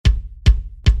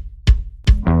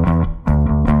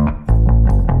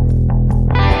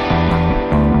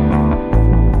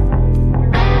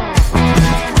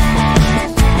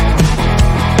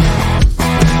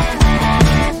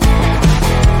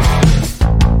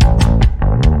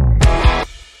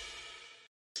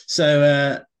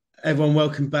Everyone,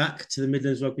 welcome back to the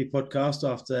Midlands Rugby Podcast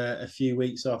after a few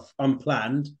weeks off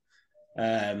unplanned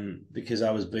because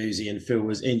I was boozy and Phil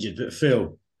was injured. But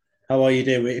Phil, how are you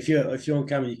doing? If you're on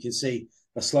camera, you can see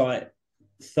a slight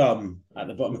thumb at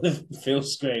the bottom of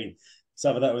Phil's screen.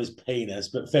 Some of that was penis.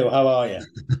 But Phil, how are you?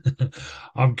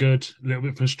 I'm good. A little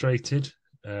bit frustrated.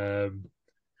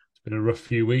 It's been a rough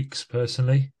few weeks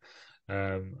personally.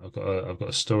 I've got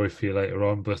a story for you later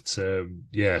on, but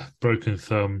yeah, broken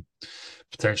thumb,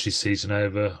 potentially season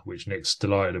over, which Nick's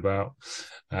delighted about,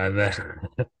 and then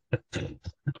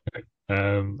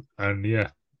and yeah,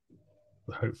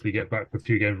 hopefully get back for a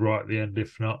few games right at the end.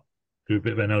 If not, do a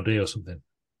bit of NLD or something.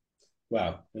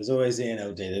 Well, there's always the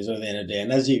NLD. There's always the NLD,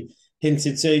 and as you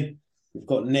hinted to, we've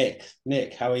got Nick.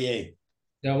 Nick, how are you?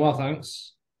 Yeah, well,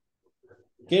 thanks.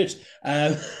 Good.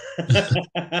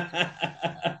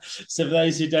 So for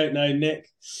those who don't know,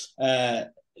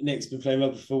 Nick's been playing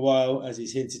rugby for a while, as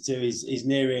he's hinted to. He's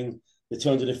nearing the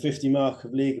 250 mark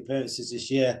of league appearances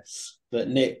this year. But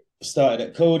Nick started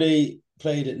at Caldy,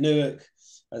 played at Newark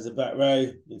as a back row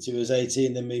until he was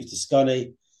 18, then moved to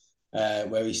Scunny,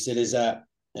 where he still is at,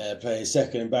 playing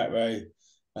second and back row.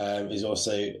 He's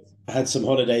also had some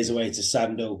holidays away to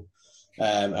Sandal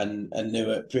and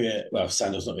Newark. Well,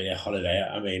 Sandal's not really a holiday.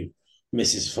 I mean,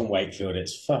 Mrs. from Wakefield,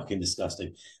 it's fucking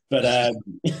disgusting. But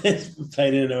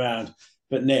playing in and around.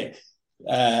 But Nick,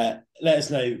 let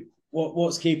us know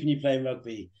what's keeping you playing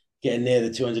rugby, getting near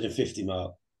the 250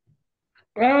 mark.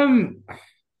 Um,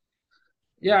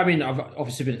 yeah, I mean, I've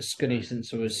obviously been at Scunny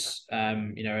since I was,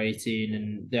 18,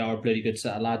 and they are a bloody good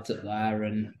set of lads up there.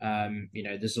 And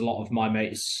there's a lot of my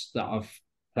mates that I've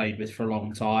played with for a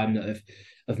long time that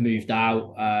have moved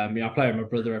out. I play with my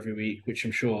brother every week, which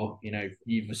I'm sure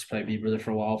you've just played with your brother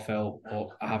for a while, Phil,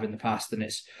 or I have in the past, and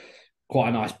it's quite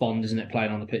a nice bond, isn't it?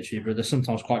 Playing on the pitch with your brother,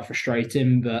 sometimes quite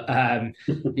frustrating, but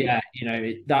yeah,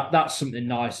 that's something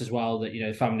nice as well that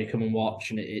the family come and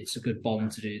watch, and it's a good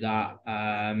bond to do that.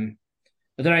 I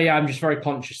don't know. Yeah, I'm just very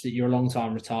conscious that you're a long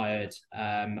time retired,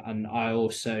 and I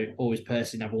also always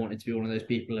personally never wanted to be one of those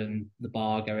people in the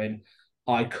bar going,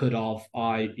 I could have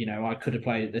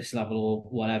played at this level or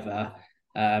whatever.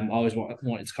 I always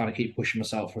wanted to kind of keep pushing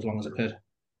myself for as long as I could.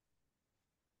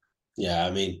 Yeah,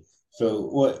 I mean,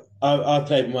 Phil, I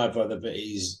played with my brother, but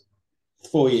he's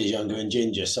 4 years younger and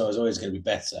ginger, so I was always going to be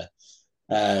better.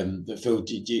 But Phil,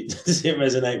 does it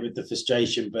resonate with the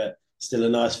frustration, but still a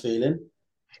nice feeling?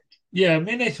 Yeah,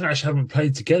 me and Nathan actually haven't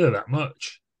played together that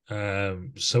much.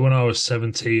 So when I was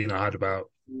 17, I had about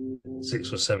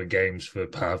 6 or 7 games for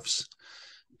Pavs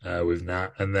with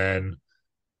Nat, and then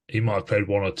he might have played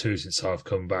one or two since I've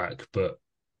come back, but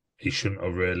he shouldn't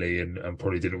have really, and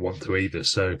probably didn't want to either.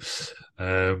 So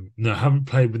no, I haven't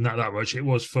played with Nat that much. It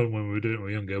was fun when we were doing it when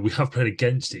we were younger. We have played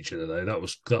against each other though. That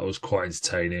was quite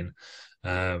entertaining.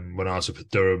 When I was up at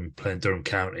Durham playing Durham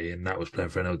County, and Nat was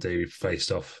playing for NLD, we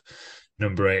faced off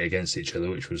number 8 against each other,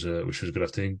 which was good.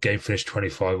 Afternoon. Game finished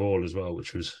 25 all as well,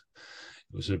 which was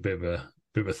a bit of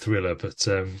a thriller. But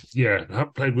yeah, I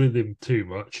haven't played with him too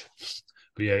much.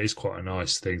 But yeah, it's quite a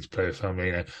nice thing to play with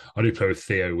family. I do play with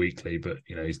Theo weekly, but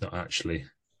he's not actually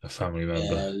a family member.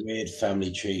 Yeah, weird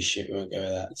family tree shit. We won't go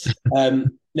with that.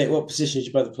 Nick, what position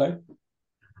did your brother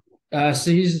play?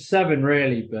 So he's a seven,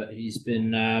 really, but he's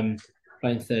been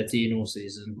playing 13 all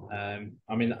season.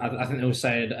 I mean, I think they were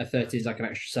saying a 13 is like an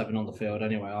extra seven on the field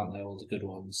anyway, aren't they? All the good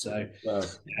ones. So Well,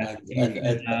 yeah,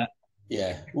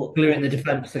 yeah. gluing the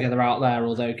defence together out there.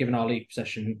 Although, given our league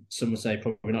possession, some would say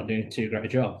probably not doing too great a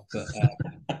job. But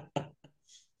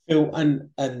Phil,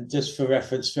 and just for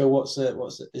reference, Phil,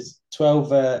 is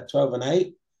 12 and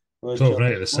 8? Or is 12 and 8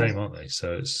 are 12 the same, aren't they?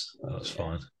 So that's yeah,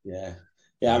 fine. yeah,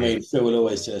 yeah. I Yeah, mean, Phil will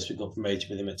always tell us we got promoted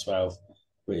with him at 12,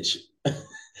 which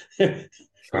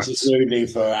which is facts. ruining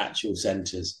for our actual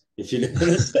centres. If you look at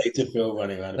the state of Phil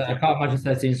running around a I pitch. can't imagine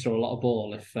 13 saw a lot of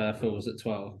ball if Phil was at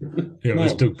 12. Yeah, it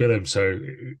was No. Doug Billham, so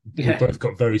we Yeah. both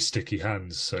got very sticky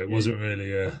hands. So it Yeah. wasn't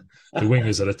really the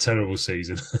wingers had a terrible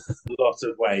season. A lot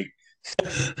of weight.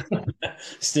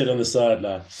 Stood on the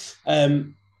sideline.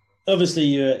 Obviously,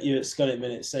 you're at Scunny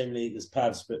Minute, same league as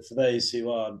Pavs, but for those who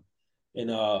aren't in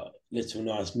our little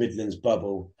nice Midlands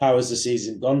bubble, how has the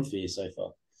season gone for you so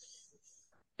far?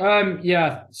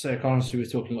 Yeah, so honestly, we were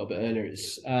talking a little bit earlier.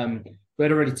 It's we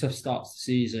had a really tough start to the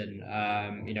season.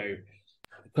 A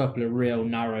couple of real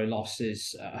narrow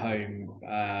losses at home.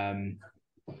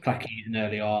 Clacking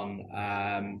early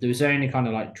on. There was only kind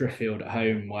of like Driffield at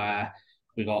home where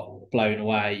we got blown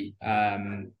away.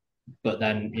 But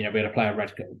then we had a player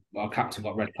our captain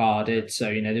got red carded. So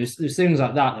there's things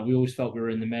like that we always felt we were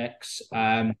in the mix.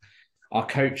 Our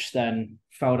coach then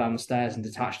fell down the stairs and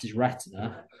detached his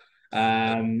retina.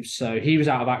 So he was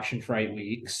out of action for 8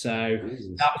 weeks. So Jesus.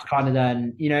 that was kind of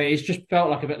then, it's just felt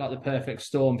like a bit like the perfect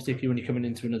storm, particularly when you're coming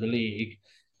into another league,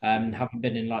 having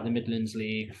been in like the Midlands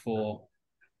League for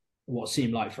what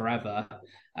seemed like forever.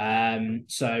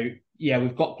 So yeah,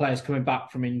 we've got players coming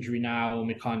back from injury now, and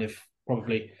we kind of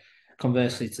probably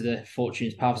conversely to the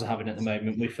fortunes Pavs are having at the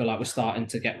moment, we feel like we're starting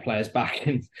to get players back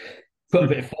and put a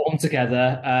bit of form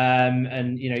together,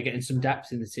 and getting some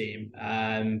depth in the team.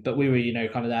 But we were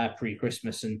kind of there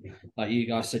pre-Christmas, and like you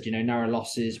guys said, narrow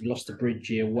losses. We lost to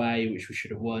Bridgie away, which we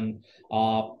should have won.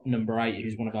 Our number 8,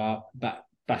 who's one of our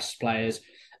best players,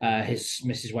 his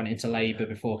missus went into labour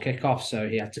before kickoff, so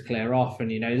he had to clear off. And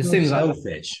there's things like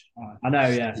selfish. I know,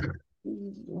 yeah.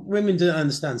 Women don't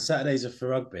understand Saturdays are for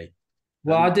rugby.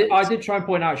 Well, I did try and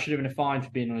point out it should have been a fine for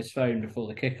being on his phone before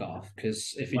the kickoff,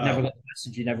 because if he'd never got the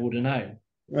message, you never would have known.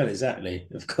 Well, exactly.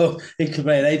 Of course, he could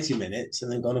play 80 minutes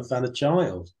and then gone and found a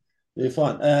child. You're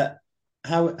fine.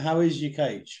 How is your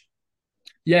coach?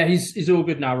 Yeah, he's all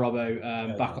good now,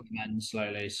 Robbo. Back on the mend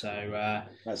slowly. So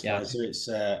that's fine. So it's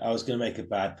I was going to make a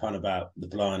bad pun about the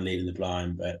blind leading the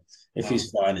blind, but if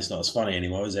he's fine, it's not as funny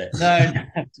anymore, is it? No.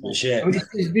 Shit. I mean,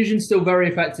 his vision's still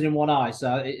very affected in one eye, so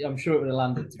I'm sure it would have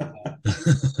landed.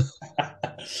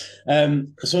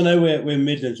 So I know we're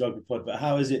Midlands Rugby Pod, but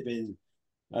how has it been?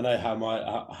 I know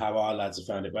how our lads have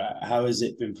found it, but how has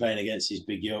it been playing against these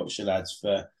big Yorkshire lads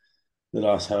for the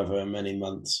last however many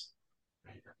months?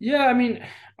 Yeah, I mean,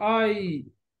 kind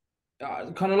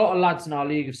of a lot of lads in our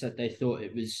league have said they thought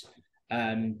it was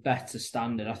better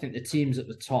standard. I think the teams at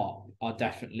the top are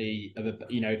definitely,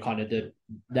 kind of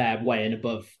they're way and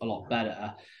above a lot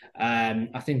better.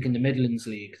 I think in the Midlands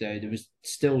League, though, there was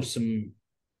still some.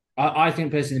 I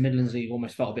think personally the Midlands League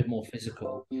almost felt a bit more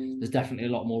physical. There's definitely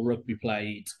a lot more rugby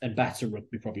played, and better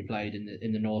rugby probably played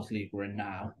in the North League we're in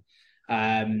now.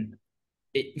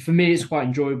 For me, it's quite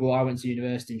enjoyable. I went to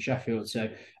university in Sheffield, so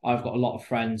I've got a lot of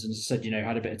friends, and as I said,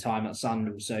 had a bit of time at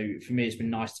Sandal. So for me, it's been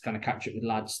nice to kind of catch up with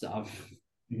lads that I've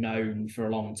known for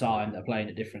a long time that are playing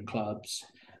at different clubs.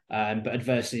 But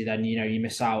adversely, then you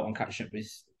miss out on catching up with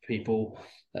people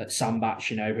at Sandbach,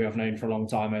 who I've known for a long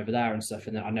time over there and stuff,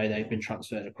 and I know they've been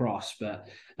transferred across. But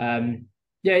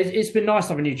yeah, it's been nice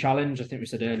to have a new challenge. I think we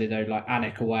said earlier though, like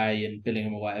Alnwick away and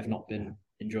Billingham away have not been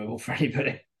enjoyable for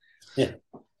anybody.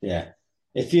 Yeah.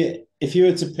 If you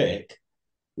were to pick,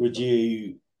 would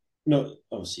you not?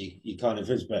 Obviously, you can't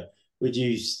influence, but would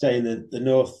you stay in the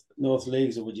North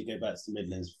leagues, or would you go back to the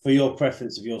Midlands for your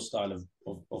preference of your style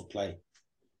of play?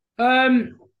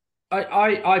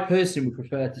 I personally would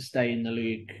prefer to stay in the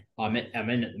league I'm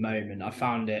in at the moment. I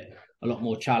found it a lot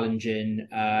more challenging,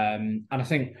 and I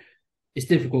think it's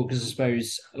difficult because I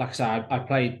suppose, like I said, I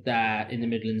played there in the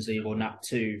Midlands League or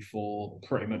NAP2 for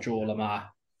pretty much all of my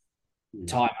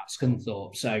time at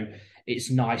Scunthorpe, so it's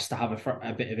nice to have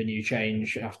a bit of a new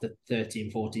change after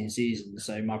 13, 14 seasons.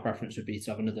 So my preference would be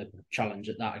to have another challenge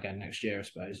at that again next year, I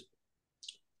suppose.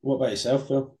 What about yourself,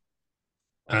 Phil?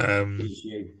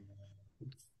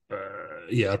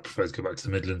 Yeah, I'd prefer to go back to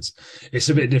the Midlands. It's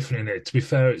a bit different in it. To be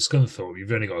fair, at Scunthorpe,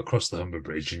 you've only got to cross the Humber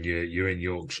Bridge and you're in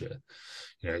Yorkshire.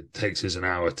 It takes us an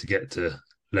hour to get to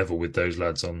level with those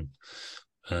lads on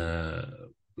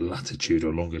latitude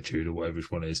or longitude or whatever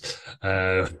one is.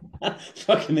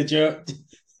 Fucking the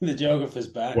geographer's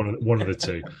back. One of the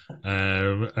two.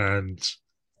 And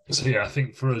so yeah, I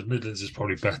think for us Midlands is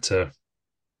probably better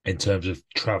in terms of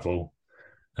travel.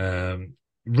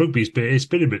 It's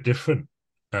been a bit different.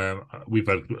 We've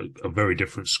had a very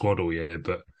different squad all year,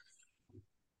 but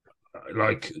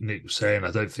like Nick was saying,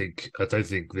 I don't think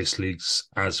this league's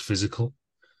as physical.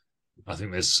 I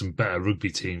think there's some better rugby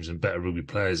teams and better rugby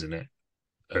players in it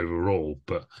overall,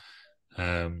 but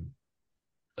I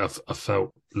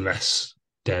felt less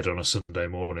dead on a Sunday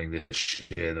morning this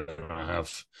year than I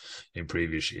have in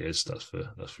previous years. That's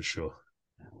for sure.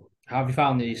 How have you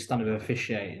found the standard of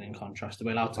officiating in contrast? Are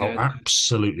we allowed to go?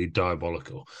 Absolutely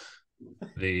diabolical.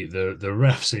 The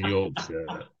refs in Yorkshire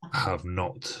have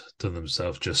not done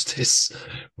themselves justice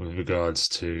with regards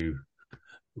to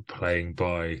playing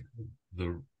by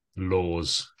the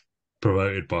laws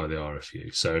promoted by the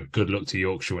RFU. So good luck to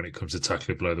Yorkshire when it comes to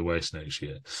tackling below the waist next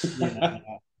year. Yeah,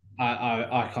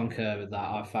 I concur with that.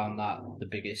 I found that the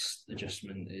biggest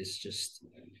adjustment is just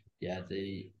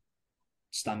the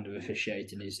standard of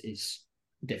officiating is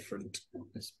different.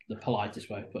 It's the politest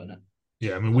way of putting it.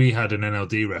 Yeah, I mean, we had an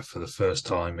NLD ref for the first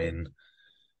time in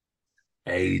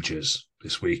ages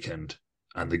this weekend.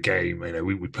 And the game,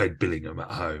 we played Billingham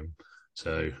at home.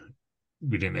 So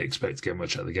we didn't expect to get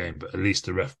much out of the game, but at least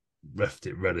the refed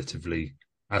it relatively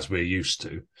as we're used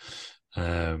to.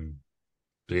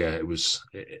 But yeah,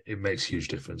 it makes a huge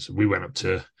difference. We went up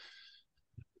to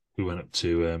we went up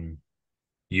to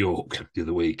York the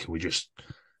other week, and we just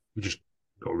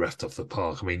got refed off the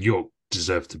park. I mean, York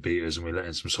deserved to beat us, and we let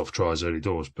in some soft tries early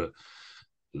doors, but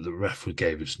the ref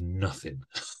gave us nothing.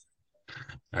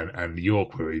 and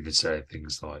York were even saying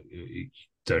things like,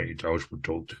 "Don't Dodge would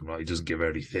talk to him like he doesn't give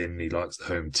anything. He likes the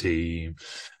home team."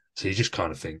 So you just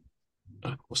kind of think,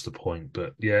 what's the point?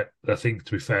 But yeah, I think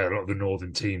to be fair, a lot of the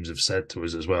northern teams have said to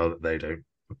us as well that they don't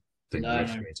think the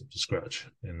referee's up to scratch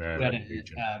in their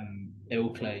region.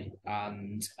 Ilkley,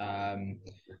 and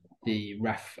the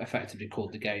ref effectively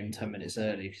called the game 10 minutes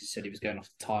early because he said he was going off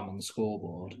the time on the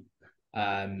scoreboard.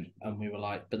 And we were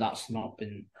like, but that's not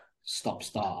been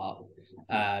stop-start.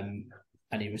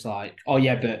 And he was like, oh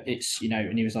yeah, but it's,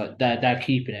 and he was like, they're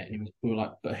keeping it. And we were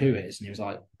like, but who is? And he was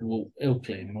like, well,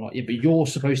 Ilkley. And we're like, yeah, but you're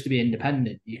supposed to be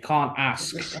independent. You can't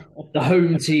ask the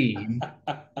home team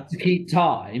to keep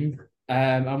time.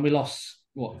 And we lost,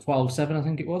 12-7, I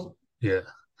think it was? Yeah.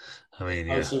 I mean,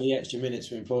 yeah. Also, the extra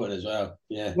minutes were important as well.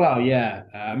 Yeah. Well, yeah.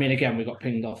 I mean, again, we got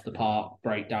pinged off the park,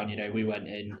 breakdown. We went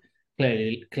in,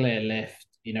 clear lift.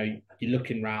 You're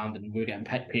looking round and we were getting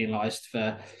penalised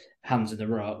for hands in the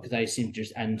ruck. They seemed to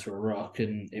just enter a ruck,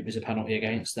 and it was a penalty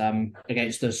against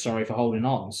us. Sorry, for holding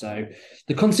on. So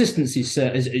the consistency,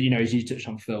 as you touched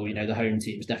on, Phil. The home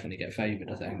teams definitely get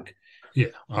favoured, I think. Yeah,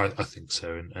 I think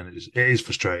so, and it is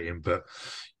frustrating, but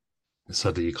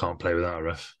sadly you can't play without a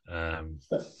ref. I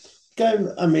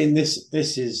mean, this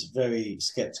is very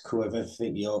sceptical of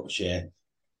everything Yorkshire,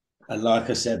 and like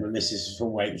I said, my missus is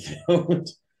from Wakefield.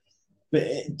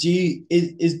 But do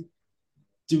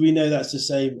we know that's the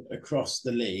same across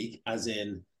the league? As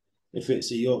in, if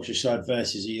it's a Yorkshire side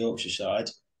versus a Yorkshire side,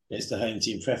 it's the home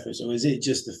team preference, or is it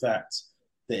just the fact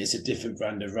that it's a different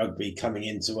brand of rugby coming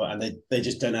into it, and they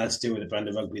just don't know how to deal with the brand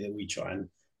of rugby that we try and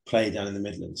play down in the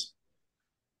Midlands?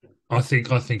 I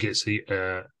think it's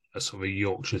a sort of a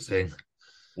Yorkshire thing.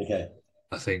 Okay.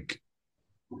 I think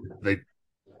they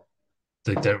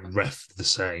don't ref the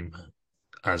same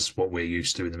as what we're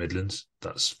used to in the Midlands.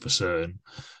 That's for certain.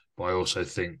 But I also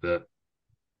think that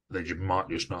they might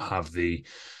just not have the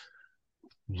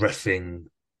reffing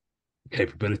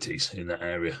capabilities in that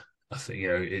area. I think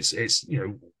I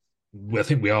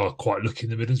think we are quite lucky in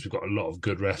the Midlands. We've got a lot of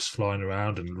good refs flying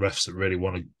around and refs that really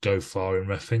want to go far in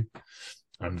reffing,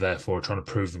 and therefore are trying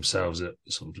to prove themselves at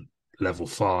sort of level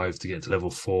 5 to get to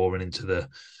level 4 and into the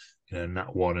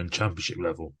Nat 1 and Championship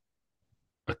level.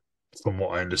 From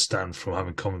what I understand from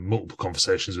having multiple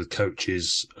conversations with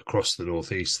coaches across the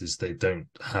Northeast, is they don't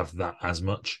have that as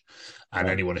much, and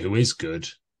anyone who is good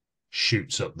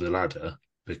shoots up the ladder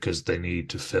because they need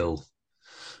to fill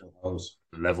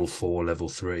level 4, level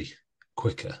 3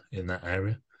 quicker in that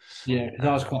area. Yeah, because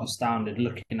I was quite astounded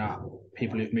looking at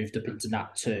people who've moved up into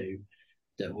Nat 2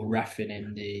 that were reffing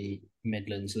in the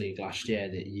Midlands League last year,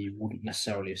 that you wouldn't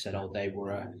necessarily have said, they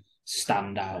were a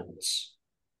standout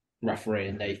referee,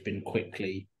 and they've been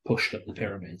quickly pushed up the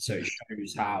pyramid. So it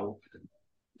shows how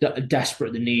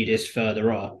desperate the need is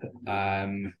further up.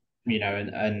 And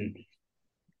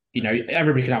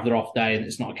everybody can have their off day, and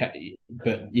it's not okay.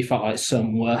 But you felt like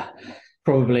some were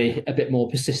probably a bit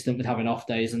more persistent with having off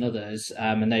days than others,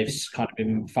 and they've kind of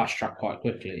been fast tracked quite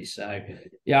quickly. So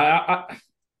yeah,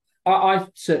 I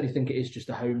certainly think it is just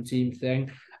a home team thing.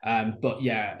 But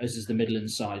yeah, as is the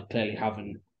Midlands side, clearly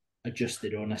haven't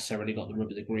adjusted or necessarily got the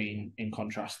rub of the green, in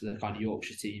contrast to the kind of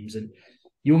Yorkshire teams. And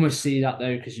you almost see that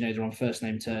though, because they're on first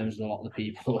name terms with a lot of the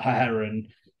people there, and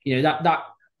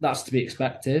that's to be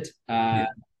expected.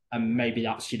 And maybe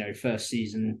that's first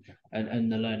season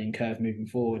and the learning curve moving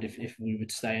forward if we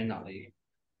would stay in that league.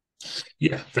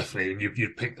 Yeah, definitely. And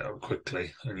you'd pick that up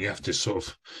quickly, and you have to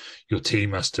your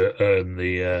team has to earn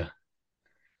the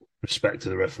respect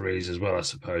of the referees as well, I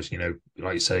suppose.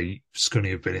 Like you say,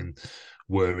 Scunny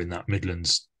were in that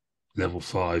Midlands level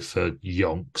 5 for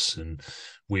yonks, and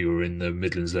we were in the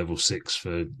Midlands level 6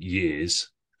 for years,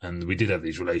 and we did have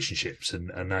these relationships, and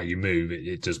now you move,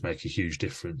 it does make a huge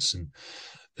difference, and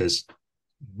there's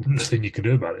nothing you can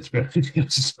do about it, to be honest. You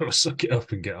just sort of suck it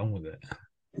up and get on with it.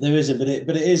 There isn't, but it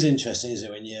is interesting, isn't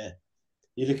it, when you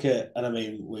look at, and I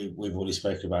mean, we've already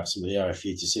spoken about some of the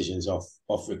RFU decisions off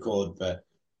record, but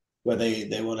where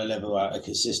they want to level out a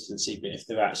consistency, but if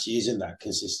there actually isn't that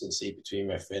consistency between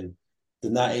refereeing,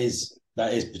 then that is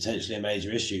potentially a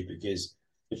major issue, because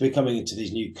if we're coming into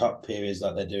these new cup periods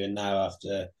like they're doing now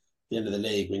after the end of the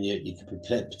league, when you could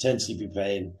potentially be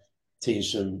playing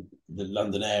teams from the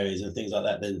London areas and things like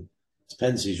that, then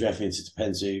depends who's refereeing, it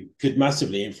depends who could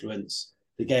massively influence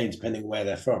the game depending where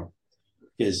they're from.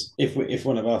 Because if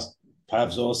one of us,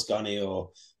 Pavs or Scunny or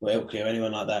Ilkley or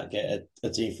anyone like that, get a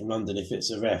team from London, if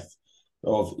it's a ref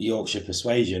of Yorkshire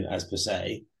persuasion, as per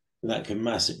se, and that can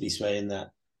massively sway in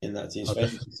that team's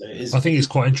favour. So I think it's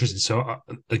quite interesting. So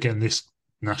again, this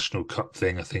National Cup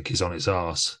thing, I think, is on its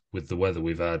arse with the weather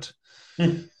we've had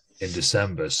in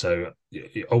December. So,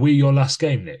 are we your last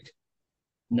game, Nick?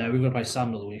 No, we've got to play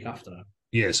Sandal the week after.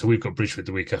 Yeah, so we've got Bridgeford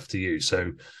the week after you.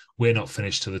 So we're not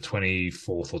finished till the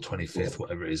 24th or 25th,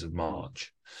 whatever it is, of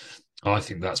March. I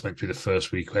think that's meant to be the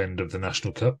first weekend of the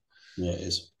National Cup. Yeah, it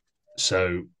is.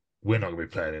 So we're not going to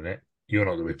be playing in it. You're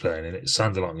not going to be playing in it.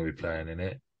 Sandal aren't going to be playing in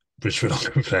it. Bridgeford aren't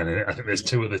going to be playing in it. I think there's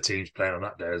 2 other teams playing on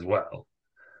that day as well.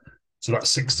 So that's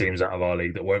 6 teams out of our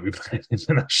league that won't be playing in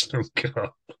the National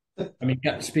Cup. I mean,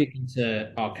 speaking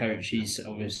to our coach, he's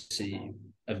obviously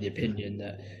of the opinion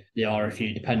that the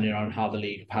RFU, depending on how the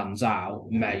league pans out,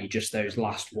 may just those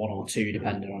last 1 or 2,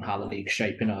 depending on how the league's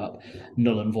shaping up,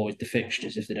 null and void the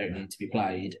fixtures if they don't need to be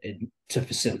played to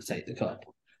facilitate the cup.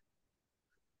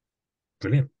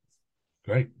 Brilliant.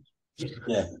 Great.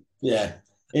 Yeah.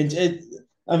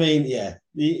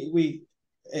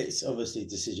 It's obviously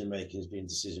decision makers being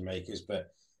decision makers, but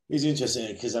it's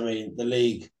interesting because the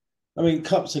league.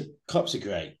 Cups are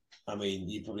great.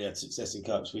 You probably had success in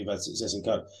cups. We've had success in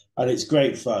cups, and it's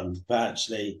great fun. But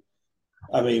actually,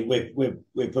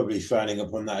 we're probably frowning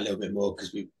upon that a little bit more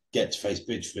because we get to face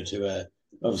Bridgeford, who are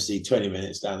obviously 20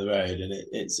 minutes down the road, and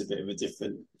it's a bit of a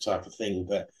different type of thing.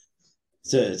 But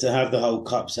to have the whole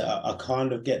cup set up, I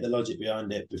kind of get the logic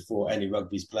behind it before any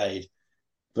rugby's played,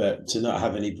 but to not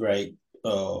have any break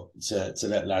or to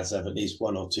let lads have at least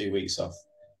 1 or 2 weeks off,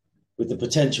 with the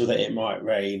potential that it might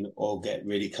rain or get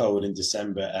really cold in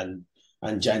December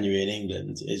and January in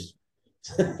England is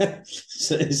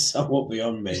somewhat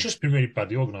beyond me. It's just been really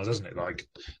badly organised, hasn't it? Like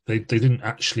they didn't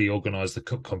actually organise the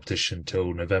cup competition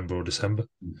till November or December,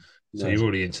 so you're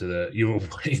already into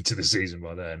the season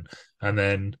by then. And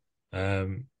then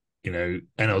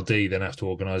NLD then have to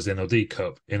organise the NLD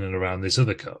Cup in and around this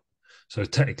other cup. So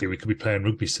technically, we could be playing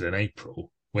rugby still in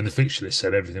April, when the fixture list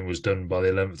said everything was done by the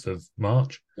 11th of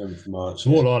March. 11th of March.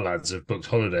 So all our lads have booked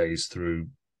holidays through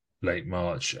late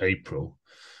March, April,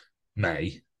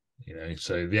 May.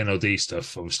 So the NLD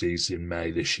stuff obviously is in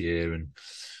May this year, and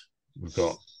we've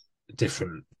got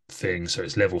different things. So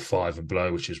it's level 5 and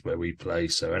below, which is where we play.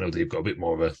 So NLD have got a bit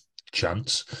more of a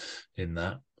chance in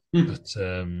that. But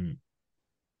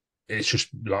it's just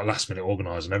like last minute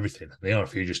organised and everything. The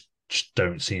RFU just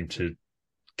don't seem to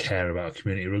care about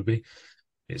community rugby.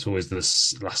 It's always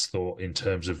this last thought in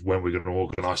terms of when we're going to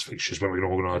organise fixtures, when we're going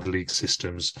to organise league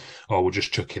systems. Oh, we'll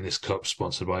just chuck in this cup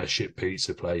sponsored by a shit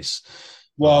pizza place.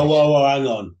 Whoa, hang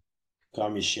on.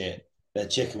 Calm your shit. Their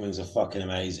chicken wings are fucking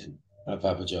amazing at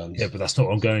Papa John's. Yeah, but that's not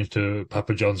what I'm going to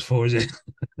Papa John's for, is it?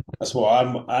 That's why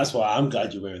I'm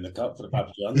glad you're wearing the cup for the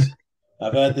Papa John's.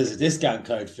 I've heard there's a discount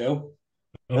code, Phil.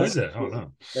 Oh, is it? Oh,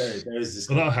 no. There is this.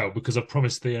 Well, that'll help because I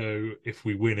promised Theo if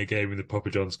we win a game in the Papa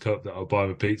John's Cup that I'll buy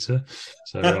him a pizza.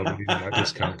 So I'll be using that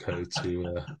discount code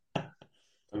to.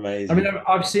 Amazing.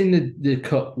 I've seen the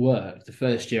cup work. The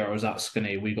first year I was at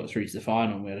Scunny, we got through to the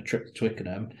final. And we had a trip to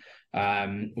Twickenham,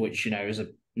 which as a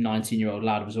 19-year-old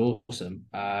lad was awesome.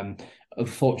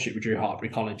 Unfortunately, we drew Hartbury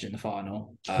College in the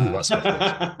final. That's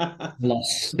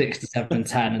lost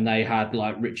 67-10, and they had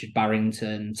like Richard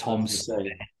Barrington, Tom.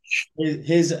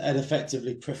 Here's an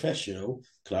effectively professional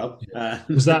club.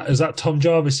 Was that Tom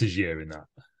Jarvis's year in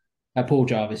that? Paul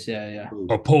Jarvis, yeah.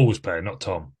 Oh, Paul was playing, not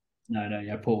Tom.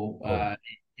 No, Paul. Oh.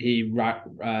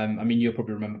 You'll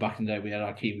probably remember back in the day we had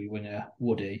our Kiwi winger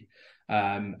Woody,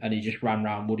 and he just ran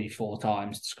around Woody 4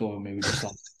 times to score, and we were just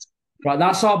like, right,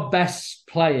 that's our best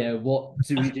player. What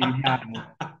do we do now?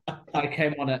 I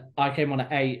came on at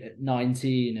 8 at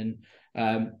 19, and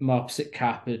my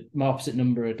opposite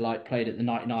number had like played at the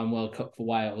 99 World Cup for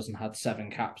Wales and had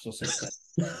 7 caps or something.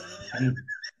 And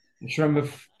I just remember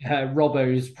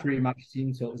Robbo's pre-match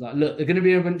team talk was like, look, they're going to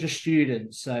be a bunch of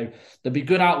students, so they'll be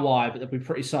good out wide, but they'll be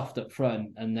pretty soft up front,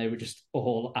 and they were just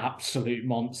all absolute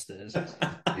monsters.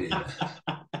 Yeah.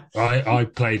 I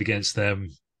played against them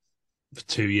for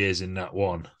 2 years in that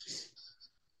one.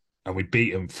 And we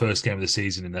beat them first game of the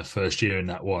season in their first year in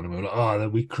that one. And we were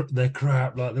like, they're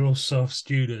crap. Like, they're all soft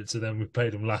students. And then we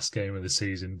played them last game of the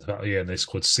season that year, and they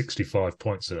scored 65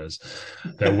 points at us.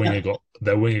 Their winger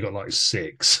got like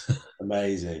 6.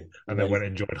 Amazing. And then went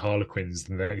and joined Harlequins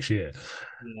the next year.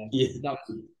 Yeah.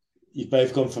 You've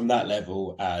both gone from that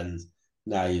level, and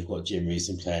now you've got Jim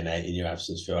Reeson playing 8 in your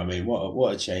absence, Phil. I mean,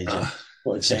 what a change.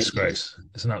 What a change. Disgrace.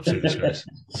 It's an absolute disgrace.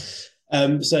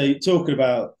 So talking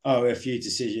about RFU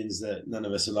decisions that none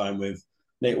of us align with,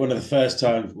 Nick, one of the first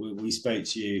times we spoke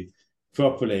to you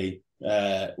properly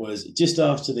was just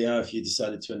after the RFU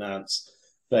decided to announce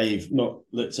they've not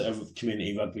looked at a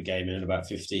community rugby game in about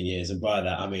 15 years, and by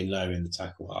that I mean lowering the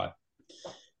tackle height.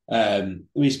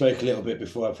 We spoke a little bit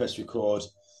before I pressed record,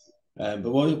 but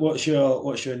what's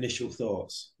your initial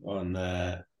thoughts on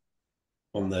the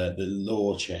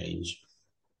law change?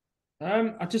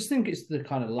 I just think it's the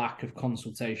kind of lack of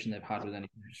consultation they've had with any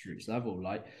grassroots level.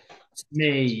 Like, to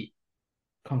me,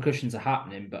 concussions are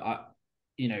happening, but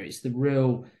it's the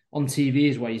real on TV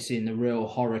is where you're seeing the real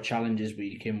horror challenges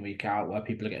week in, week out, where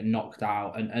people are getting knocked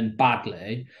out and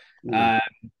badly. I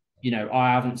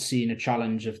haven't seen a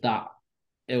challenge of that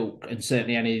ilk, and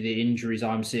certainly any of the injuries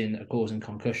I'm seeing that are causing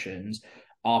concussions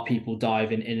are people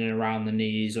diving in and around the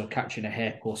knees or catching a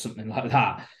hip or something like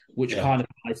that, which kind of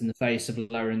flies in the face of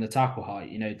lowering the tackle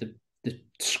height. The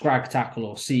scrag tackle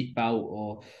or seat belt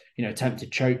or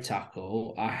attempted choke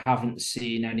tackle, I haven't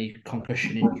seen any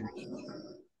concussion injuries.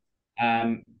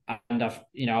 And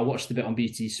I watched the bit on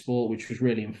BT Sport, which was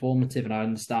really informative, and I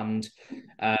understand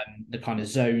the kind of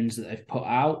zones that they've put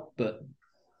out. But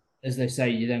as they say,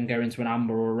 you then go into an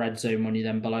amber or a red zone when you're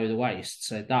then below the waist.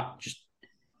 So that just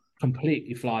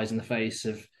completely flies in the face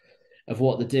of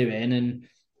what they're doing. And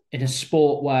in a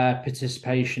sport where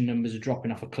participation numbers are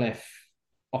dropping off a cliff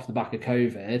off the back of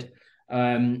COVID,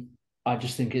 I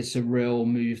just think it's a real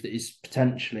move that is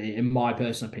potentially, in my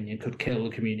personal opinion, could kill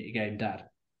the community game dead.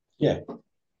 Yeah.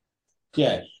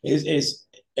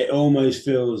 It almost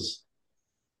feels,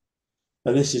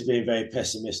 and this is being very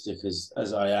pessimistic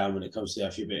as I am when it comes to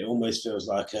the FU, but it almost feels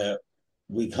like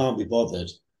we can't be bothered.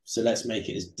 So let's make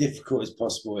it as difficult as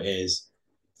possible it is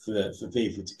for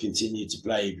people to continue to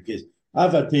play, because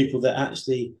I've had people that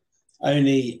actually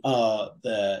only are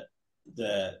the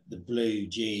blue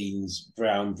jeans,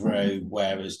 brown bro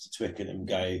wearers to Twickenham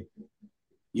go,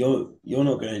 you're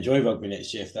not going to enjoy rugby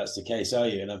next year if that's the case, are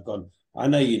you? And I've gone, I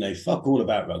know you know fuck all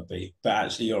about rugby, but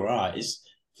actually you're right. It's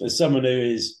for someone who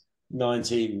is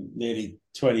 19, nearly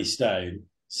 20 stone,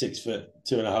 6 foot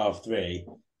 2.5, 3,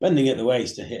 bending at the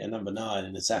waist to hit a number 9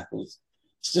 in the tackles.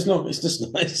 It's just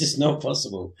not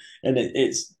possible. And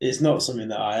it's not something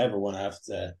that I ever want to have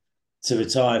to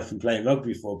retire from playing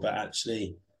rugby for. But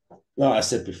actually, like I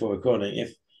said before recording,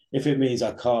 if it means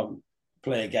I can't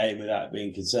play a game without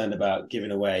being concerned about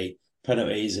giving away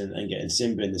penalties and getting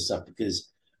sin bin and stuff,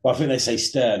 because I think they say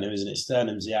sternum, isn't it?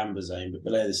 Sternum's the amber zone, but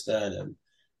below the sternum,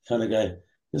 kind of go,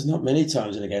 there's not many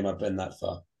times in a game I've been that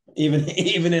far. Even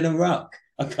in a ruck,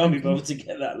 I can't be bothered to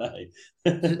get that low.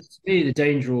 To me, the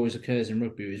danger always occurs in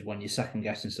rugby is when you're second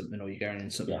guessing something or you're going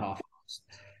in something half-assed.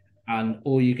 And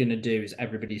all you're going to do is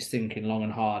everybody's thinking long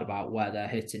and hard about where they're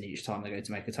hitting each time they go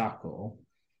to make a tackle.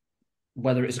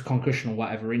 Whether it's a concussion or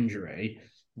whatever injury,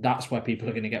 that's where people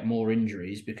are going to get more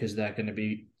injuries, because they're going to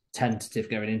be tentative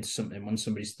going into something when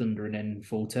somebody's thundering in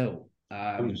full tilt.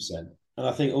 100%. And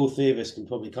I think all three of us can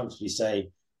probably comfortably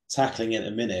say, tackling in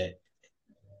a minute,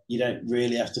 we don't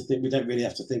really have to think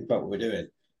about what we're doing.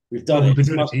 We've done it. We've been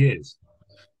doing it for years.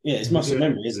 Yeah, it's muscle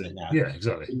memory, isn't it now? Yeah,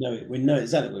 exactly. We know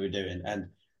exactly what we're doing. And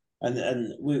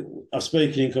I've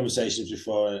spoken in conversations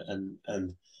before,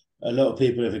 and a lot of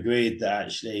people have agreed that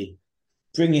actually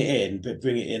bring it in, but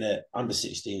bring it in at under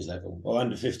 16s level or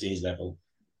under 15s level,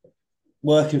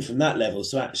 working from that level.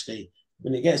 So actually,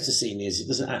 when it gets to seniors, it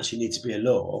doesn't actually need to be a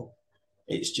law.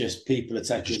 It's just people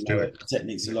attacking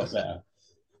techniques a lot better.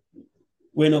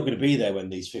 We're not going to be there when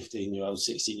these 15-year-olds,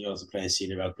 16-year-olds are playing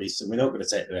senior rugby, so we're not going to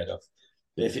take their head off.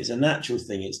 But if it's a natural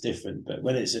thing, it's different. But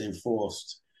when it's an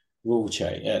enforced law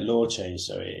change,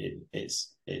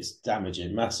 it's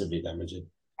damaging, massively damaging.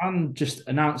 And just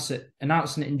announcing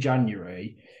it in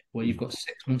January, where you've got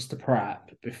 6 months to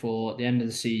prep before the end of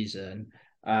the season,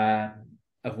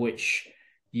 of which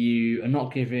you are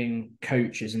not giving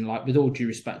coaches, and like with all due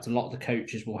respect, a lot of the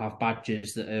coaches will have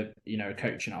badges that are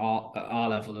coaching at our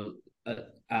level,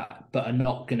 but are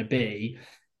not going to be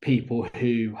people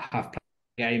who have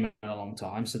played the game in a long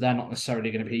time. So they're not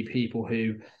necessarily going to be people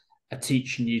who are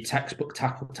teaching you textbook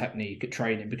tackle technique at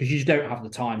training, because you just don't have the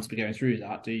time to be going through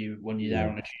that, do you, when you're there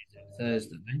on a Tuesday or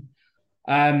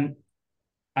Thursday?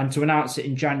 And to announce it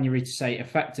in January, to say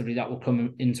effectively that will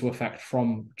come into effect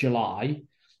from July.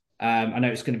 I know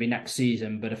it's going to be next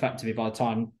season, but effectively by the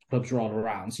time clubs roll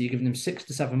around, so you're giving them 6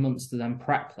 to 7 months to then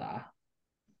prep that.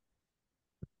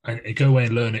 And go away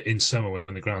and learn it in summer when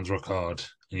the ground's rock hard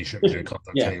and you shouldn't be doing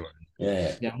contact anyway.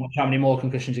 Yeah. Watch how many more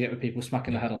concussions you get with people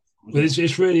smacking the head on. But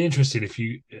it's really interesting.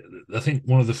 I think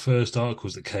one of the first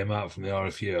articles that came out from the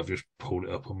RFU, I've just pulled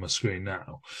it up on my screen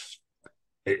now.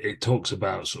 It talks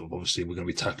about sort of, obviously we're going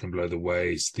to be tackling below the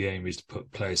waist. The aim is to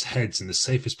put players' heads in the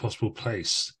safest possible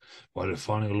place by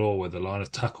defining a law where the line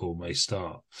of tackle may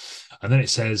start. And then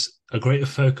it says a greater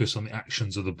focus on the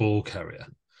actions of the ball carrier.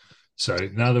 So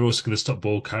now they're also going to stop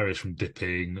ball carriers from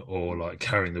dipping or like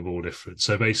carrying the ball different.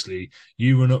 So basically,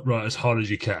 you run upright as hard as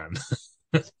you can.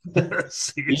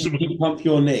 See if You pump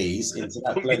your knees into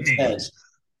that bloke's head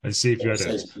and see if you in a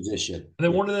had it. safe position. And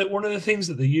then one of the things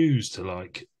that they use to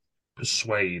like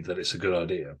persuade that it's a good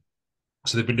idea.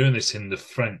 So they've been doing this in the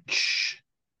French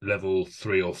level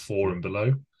 3 or 4 and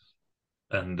below,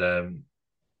 and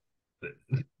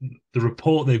the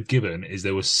report they've given is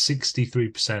there was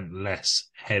 63%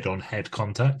 less head-on-head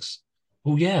contacts.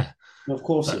 Well, yeah, well, of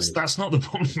course, that's not the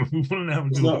problem. We want to have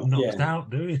to get knocked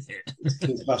out doing it. It's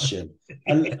concussion,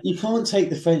 and you can't take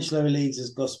the French lower leagues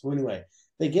as gospel anyway.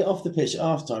 They get off the pitch at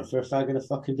half-time for a fag and a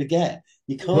fucking baguette.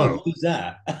 You can't use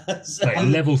that.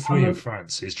 Level 3 in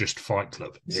France is just Fight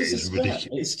Club. It is ridiculous.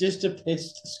 It's just a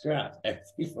piss to scrap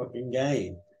every fucking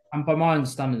game. And by my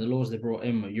understanding, the laws they brought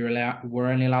in we're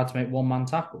only allowed to make one-man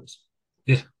tackles.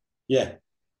 Yeah. Yeah.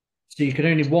 So you can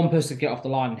only one person get off the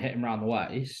line and hit him around the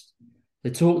waist. They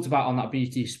talked about on that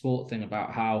BT Sport thing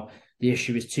about how the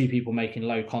issue is two people making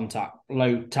low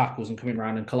tackles and coming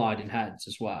around and colliding heads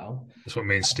as well. That's what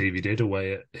me and Stevie did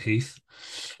away at Heath.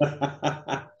 And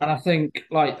I think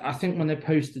when they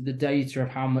posted the data of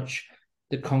how much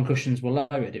the concussions were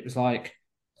lowered, it was like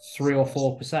 3 or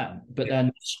 4%. But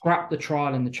then scrapped the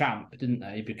trial in the champ, didn't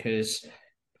they? Because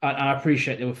I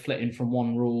appreciate they were flitting from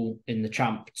one rule in the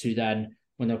champ to then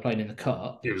when they were playing in the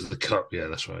cup. It was the cup, yeah,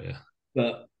 that's right, yeah.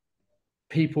 But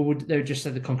they would just say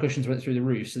the concussions went through the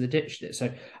roof, so they ditched it. So,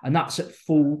 and that's at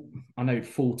full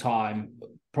time.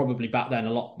 Probably back then,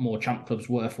 a lot more champ clubs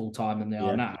were full time than they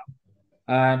are now.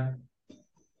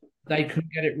 They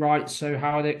couldn't get it right, so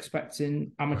how are they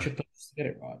expecting amateur clubs to get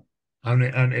it right?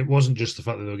 And it wasn't just the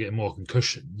fact that they were getting more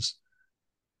concussions.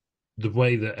 The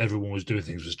way that everyone was doing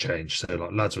things was changed. So,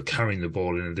 like, lads were carrying the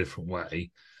ball in a different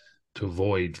way to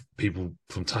avoid people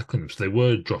from tackling them. So they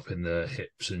were dropping their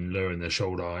hips and lowering their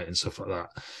shoulder height and stuff like that.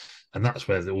 And that's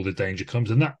where all the danger comes.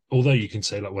 And that, although you can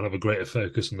say, like, we'll have a greater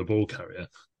focus on the ball carrier,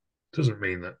 doesn't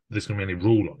mean that there's going to be any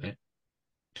rule on it.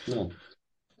 No.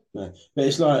 But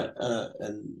it's like,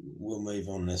 and we'll move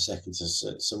on in a second to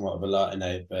somewhat of a lighter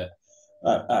note, but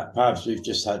at Pabs, we've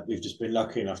just been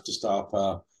lucky enough to start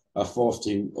up our fourth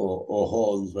team or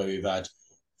Horns, where we've had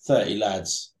 30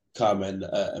 lads come, and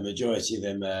a majority of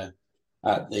them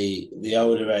at the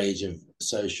older age of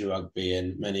social rugby,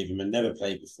 and many of them have never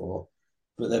played before,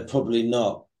 but they're probably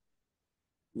not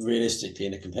realistically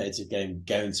in a competitive game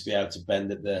going to be able to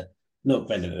bend at the not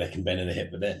bending that they can bend in the hip,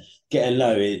 but they're getting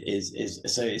low is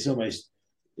so it's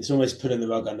almost putting the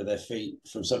rug under their feet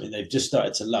from something they've just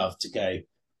started to love to go,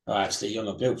 oh, actually, you're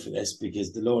not built for this,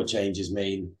 because the law changes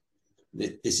mean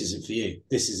that this isn't for you.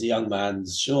 This is a young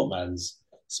man's, short man's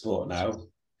sport now,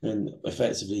 and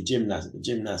effectively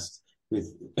gymnast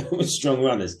with strong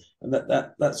runners, and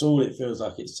that's all it feels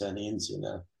like it's turning into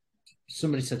now.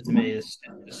 Somebody said to me,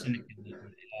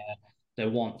 they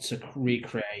want to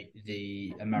recreate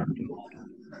the American model.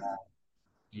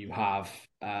 You have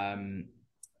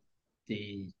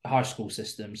the high school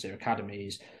system, so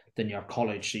academies, then you have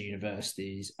college, so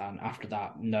universities, and after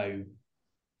that, no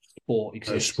sport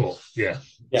exists. No sport, yeah.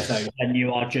 So then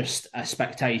you are just a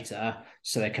spectator,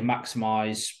 so they can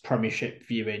maximise Premiership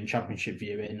viewing, Championship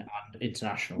viewing, and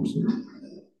internationals.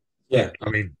 Yeah, I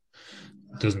mean,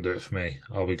 it doesn't do it for me.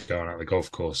 I'll be going out the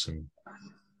golf course and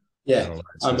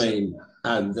I mean,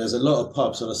 and there's a lot of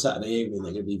pubs on a Saturday evening that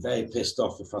are going to be very pissed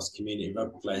off if us community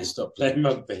rugby players stop playing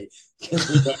rugby because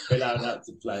we won't be allowed out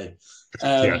to play.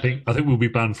 I think we'll be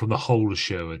banned from the whole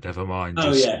show. Never mind.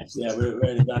 Yeah, we're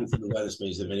only banned from the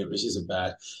Wetherspoons at the minute, which isn't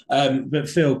bad. But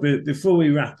Phil, before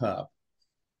we wrap up,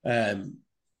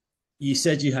 you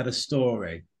said you had a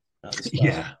story at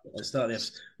the start of the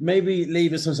episode. Maybe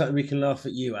leave us on something we can laugh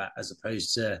at you at, as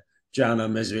opposed to drown our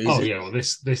misery. Well,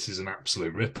 this is an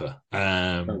absolute ripper.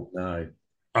 No.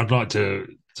 I'd like to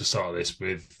start this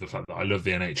with the fact that I love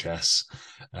the NHS,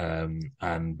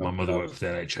 and my mother worked for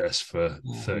the NHS for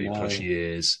 30 plus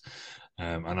years,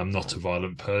 and I'm not a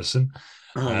violent person.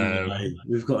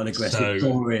 We've got an aggressive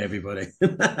story, everybody.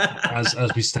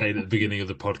 as we stated at the beginning of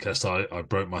the podcast, I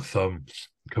broke my thumb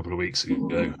a couple of weeks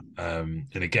ago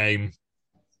in a game,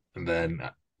 and then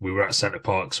we were at Centre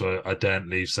Parks, so I daren't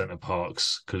leave Centre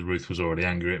Parks because Ruth was already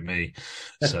angry at me.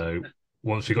 So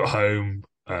once we got home,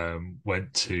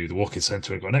 went to the walk-in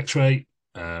centre and got an X-ray.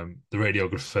 The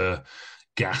radiographer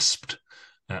gasped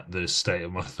at the state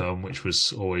of my thumb, which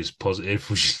was always positive,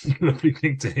 which is a lovely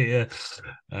thing to hear.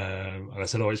 And I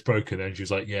said, "Oh, it's broken." And she was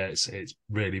like, "Yeah, it's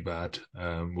really bad.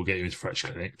 We'll get you into Fracture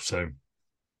Clinic." So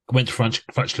I went to Fracture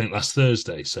Clinic last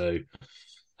Thursday. So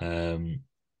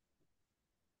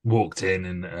walked in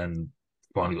and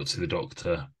finally got to see the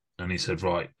doctor. and he said,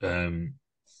 right, the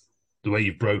way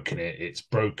you've broken it, it's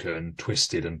broken,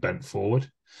 twisted, and bent forward.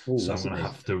 Ooh, So I'm that's going to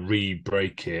amazing. have to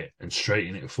re-break it and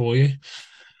straighten it for you.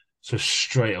 So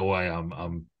straight away,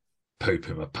 I'm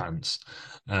pooping my pants.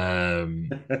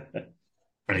 And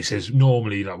he says,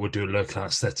 normally like we'll do a local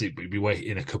anesthetic, but you'll be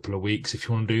waiting a couple of weeks if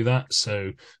you want to do that.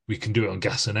 So we can do it on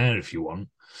gas and air if you want.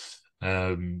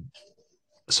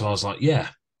 So I was like, yeah,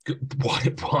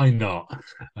 why not?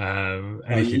 Oh,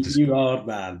 Anything to you hard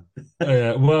man.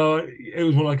 well, it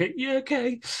was more like, yeah,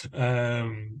 okay.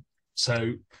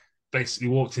 So basically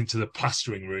walked into the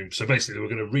plastering room. So basically we're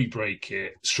going to re-break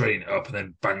it, straighten it up, and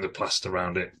then bang the plaster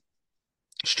around it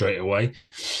straight away.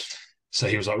 So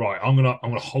he was like, right, I'm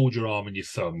gonna hold your arm and your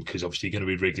thumb because obviously you're going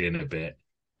to be wriggling a bit.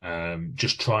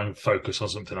 Just try and focus on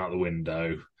something out the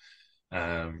window.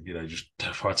 Just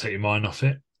try to take your mind off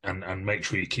it and make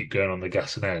sure you keep going on the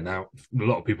gas and air. Now, a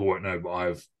lot of people won't know, but I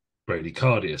have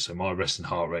bradycardia, so my resting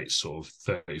heart rate's sort of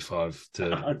 35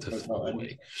 to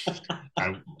 40.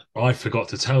 And I forgot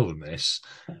to tell them this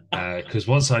because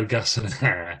once I had gas and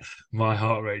air, my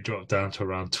heart rate dropped down to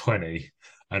around 20,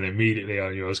 and immediately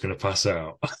I knew I was going to pass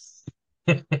out.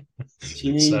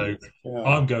 So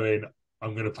I'm going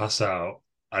to pass out,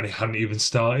 and he hadn't even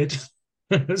started.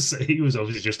 So he was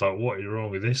obviously just like, what is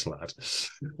wrong with this lad?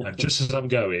 And just as I'm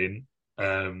going,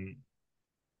 I'm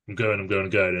going,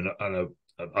 and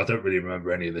I don't really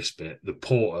remember any of this bit. The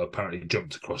porter apparently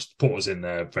jumped across. The porter's in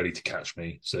there ready to catch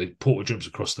me. So the porter jumps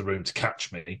across the room to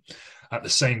catch me. At the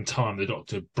same time, the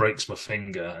doctor breaks my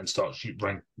finger and starts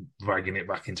ragging it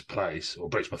back into place, or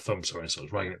breaks my thumb, sorry, and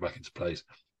starts ragging it back into place.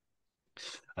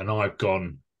 And I've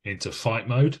gone into fight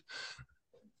mode.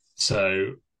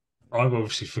 So I've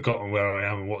obviously forgotten where I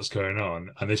am and what's going on.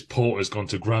 And this porter's gone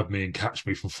to grab me and catch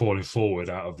me from falling forward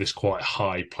out of this quite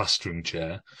high plastering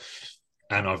chair.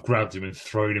 And I've grabbed him and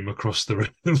thrown him across the room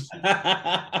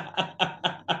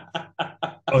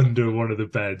under one of the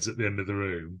beds at the end of the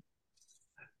room.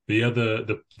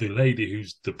 The lady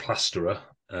who's the plasterer,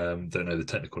 don't know the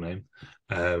technical name,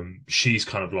 she's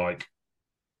kind of like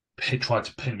tried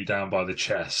to pin me down by the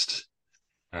chest.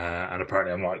 And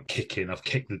apparently I'm like kicking. I've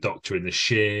kicked the doctor in the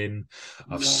shin.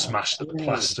 I've smashed the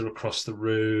plaster across the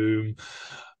room.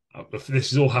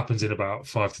 This all happens in about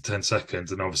 5 to 10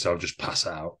 seconds. And obviously I'll just pass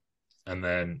out. And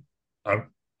then I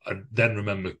then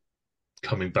remember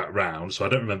coming back round. So I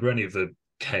don't remember any of the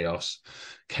chaos.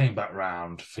 Came back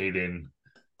round feeling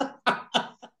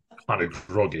kind of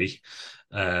groggy.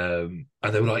 And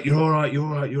they were like, you're all right, you're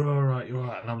all right, you're all right, you're all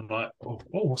right. And I'm like, oh,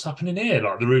 what's happening here?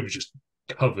 Like the room is just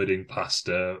covered in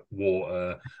plaster,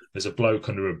 water. There's a bloke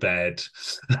under a bed.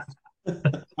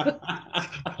 And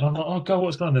I'm like, oh God,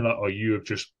 what's going on? They're like, oh, you've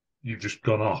just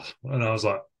gone off. And I was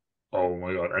like, oh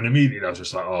my God. And immediately I was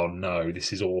just like, oh no,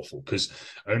 this is awful. Because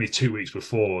only 2 weeks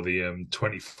before the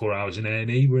 24 hours in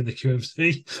A&E were in the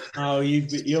QMC. Oh,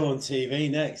 you're on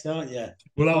TV next, aren't you?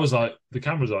 Well, I was like, the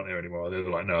cameras aren't here anymore. They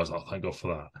were like, no. I was like, thank God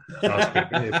for that. And I was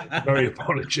very, very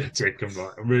apologetic. I'm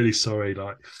like, I'm really sorry.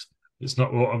 Like, it's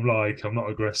not what I'm like. I'm not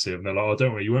aggressive. And they're like, oh,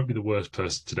 don't worry, you won't be the worst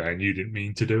person today, and you didn't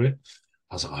mean to do it.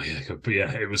 I was like, oh yeah, but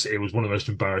yeah, it was one of the most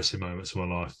embarrassing moments of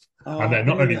my life. And then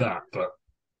not only that, but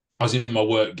I was in my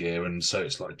work gear, and so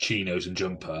it's like chinos and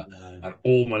jumper, and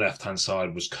all my left hand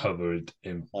side was covered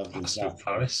in plaster of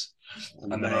Paris.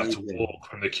 Amazing. And then I had to walk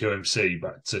from the QMC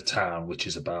back to town, which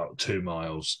is about 2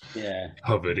 miles,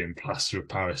 covered in plaster of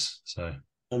Paris. So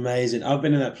amazing. I've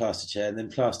been in that plaster chair, and then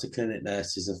plaster clinic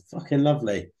nurses are fucking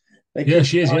lovely. Yeah,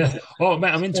 she is. Yeah. Oh,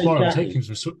 mate, I'm in tomorrow.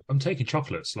 I'm taking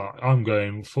chocolates. Like I'm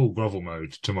going full grovel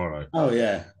mode tomorrow. Oh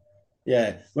yeah,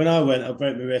 yeah. When I went, I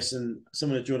broke my wrist, and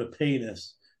someone had drawn a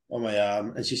penis on my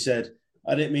arm, and she said,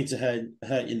 "I didn't mean to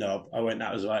hurt your knob." I went,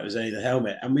 "That was right. It was only the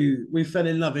helmet," and we fell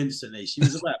in love instantly. She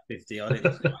was about 50. I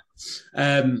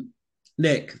didn't.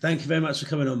 Nick, thank you very much for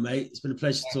coming on, mate. It's been a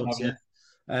pleasure to talk to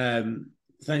you.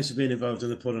 Thanks for being involved in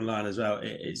the pod online as well.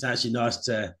 It's actually nice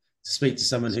to speak to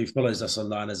someone who follows us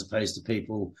online as opposed to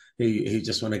people who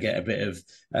just want to get a bit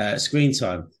of screen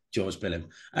time. George Billam.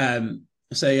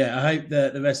 So yeah, I hope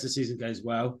the rest of the season goes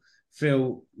well.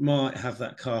 Phil might have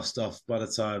that cast off by the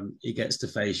time he gets to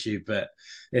face you, but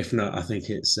if not, I think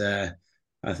it's I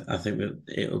think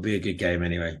it will be a good game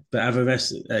anyway. But have a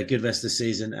good rest of the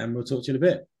season, and we'll talk to you in a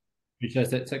bit.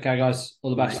 Appreciate it. Take care, guys.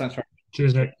 All the best. Thanks for.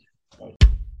 Cheers, Nick.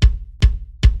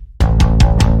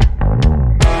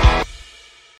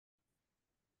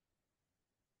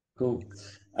 Cool.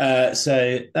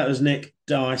 So that was Nick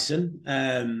Dyson.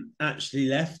 Actually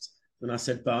left when I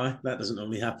said bye. That doesn't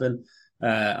normally happen.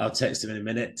 I'll text him in a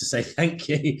minute to say thank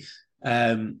you.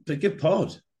 But good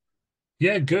pod.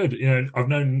 Yeah, good. You know, I've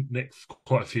known Nick for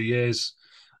quite a few years.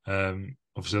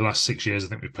 obviously the last 6 years, I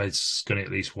think we played Scunny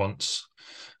at least once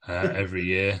every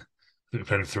year. I think we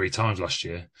played him 3 times last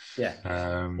year.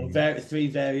 Yeah. Three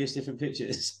various different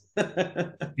pitches.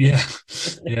 Yeah.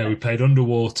 We played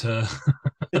underwater,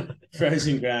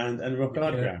 frozen ground, and rock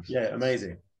hard ground. Yeah,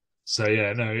 amazing. So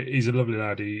no, he's a lovely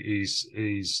lad.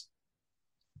 He's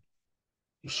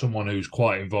someone who's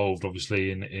quite involved,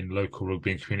 obviously, in local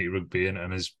rugby and community rugby, and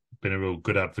has been a real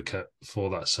good advocate for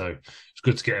that. So it's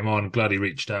good to get him on. Glad he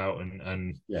reached out,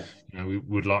 and we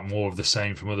would like more of the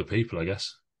same from other people, I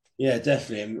guess. Yeah,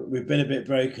 definitely. And we've been a bit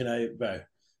broken over,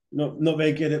 not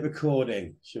very good at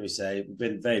recording, shall we say. We've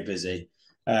been very busy.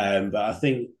 But I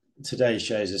think today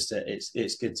shows us that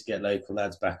it's good to get local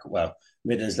lads back. Well,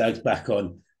 Midlands lads back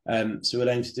on. So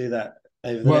we'll aim to do that.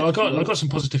 I got some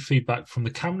positive feedback from the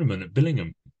cameraman at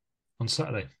Billingham on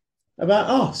Saturday about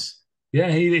us. Yeah,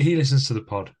 he listens to the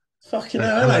pod. Fucking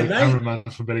hell, hello, mate. Cameraman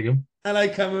from Billingham. Hello,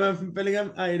 cameraman from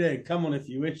Billingham. How you doing? Come on if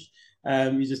you wish.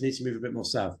 You just need to move a bit more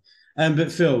south.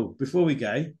 But Phil, before we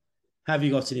go, have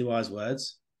you got any wise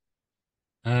words?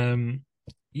 And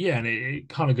it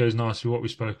kind of goes nicely with what we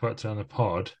spoke about today on the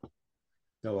pod.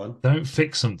 Go on. Don't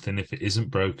fix something if it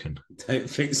isn't broken. Don't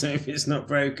fix it if it's not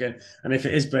broken. And if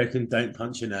it is broken, don't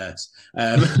punch a nurse.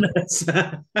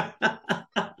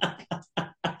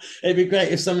 It'd be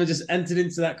great if someone just entered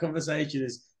into that conversation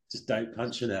as just don't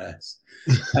punch a nurse.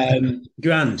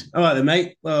 Grand. All right then,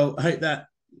 mate. Well, I hope that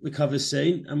recovers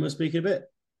soon and we'll speak in a bit.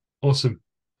 Awesome.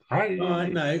 All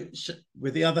right, no.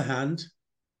 With the other hand.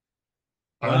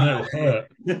 I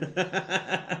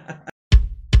know.